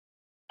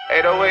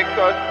808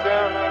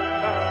 cartel.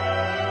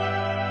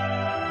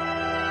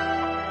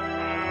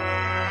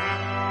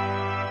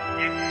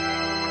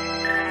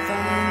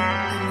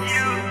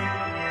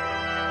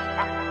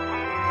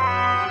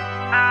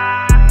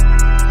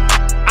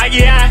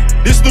 Yeah,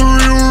 this the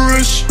real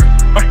rush.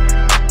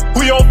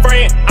 Who your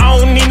friend? I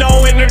don't need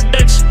no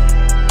introduction.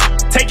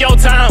 Take your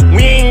time,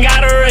 we ain't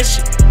gotta rush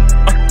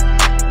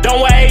it.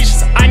 Don't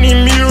waste, I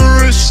need me to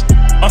rush.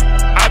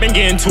 I been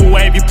getting too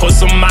wavy, put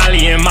some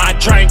Molly in my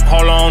drink.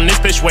 Hold on, this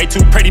bitch way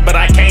too pretty, but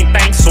I can't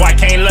think, so I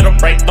can't let her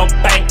break the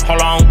bank.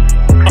 Hold on.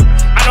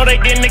 I know they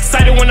getting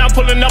excited when I'm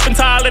pulling up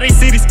into all of these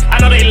cities.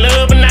 I know they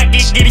love when I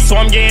get giddy, so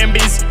I'm getting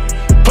busy.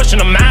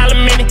 Pushing a mile a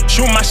minute,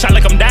 shooting my shot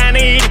like I'm dying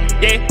to eat it.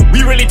 Yeah,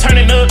 we really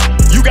turning up.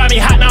 You got me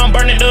hot, now I'm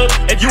burning up.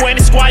 If you ain't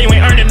a squad, you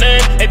ain't earning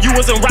none. If you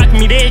wasn't rocking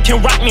me then, you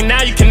can rock me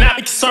now. You cannot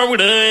be concerned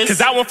with us.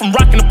 Cause I went from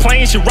rocking the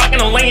plane shit, rocking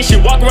the lane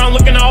shit, walk around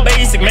looking all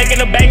basic, making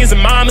the bangers in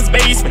mama's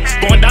basement,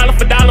 going dollar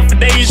for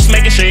days, just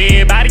making sure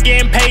everybody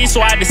getting paid.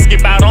 So I just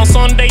skip out on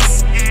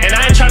Sundays. And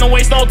I ain't trying to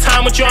waste no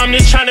time with you, I'm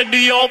just trying to do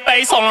your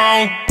face. Hold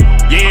on,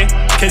 yeah,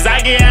 cause I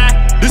get high,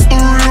 this the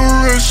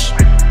real rush.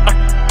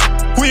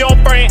 Who your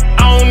friend?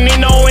 I don't need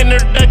no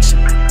introduction.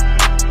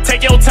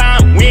 Take your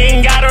time, we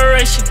ain't gotta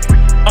rush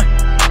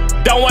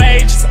it. Don't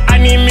waste, I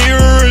need me to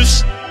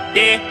rush.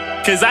 Yeah,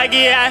 cause I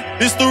get high,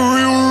 this the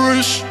real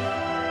rush.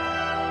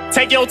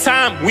 Take your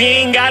time, we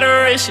ain't gotta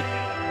rush it.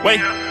 Wait,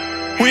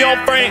 who your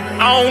friend?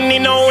 I don't need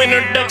no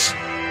introduction.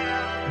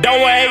 Don't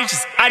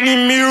waste, I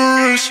need me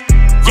to rush.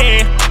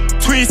 Yeah,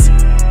 twist,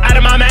 out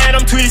of my mind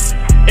I'm twisted.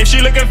 If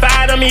she looking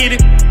fine, I'm eating.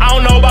 I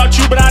don't know about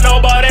you, but I know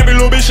about every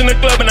little bitch in the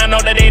club. And I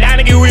know that they down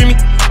to get with me.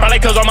 Probably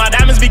cause all my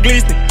diamonds be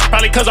glistening.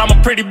 Probably cause I'm a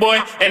pretty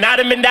boy. And I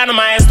done been down on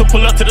my ass to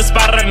pull up to the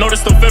spot. I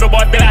noticed the fiddle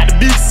boy feel like the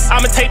beast.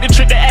 I'ma take the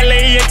trip to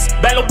LAX.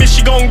 Bad little bitch,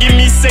 she gon' give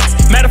me sex.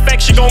 Matter of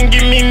fact, she gon'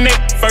 give me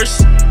neck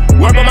first.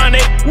 Work on my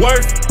neck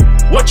worth.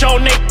 What your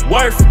neck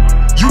worth?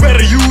 You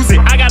better use it.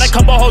 I got a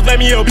couple hoes let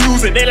me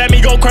abuse it. They let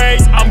me go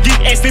crazy. I'm geek,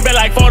 ain't sleeping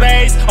like 4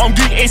 days. I'm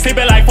geek, ain't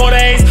sleeping like 4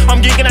 days.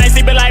 I'm geeking, ain't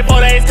sleeping like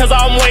 4 days. Cause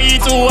I'm way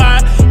too high.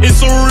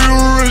 It's a real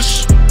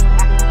rush.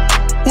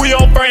 Who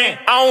your friend?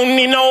 I don't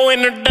need no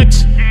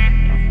introduction.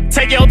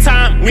 Take your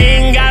time, we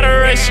ain't gotta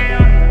rush.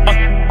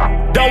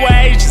 Don't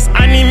waste,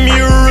 I need me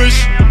to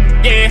rush.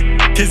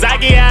 Yeah, cause I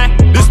get high,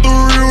 this the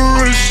real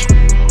rush.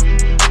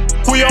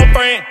 Who your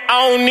friend?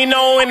 I don't need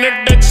no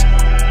introduction.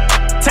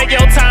 Take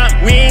your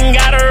time, we ain't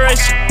gotta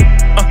rush.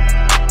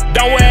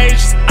 Don't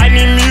waste, I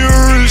need me to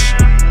rush.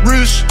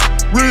 Rush,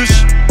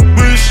 rush,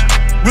 rush,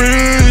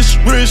 rush,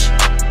 rush,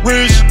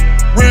 rush.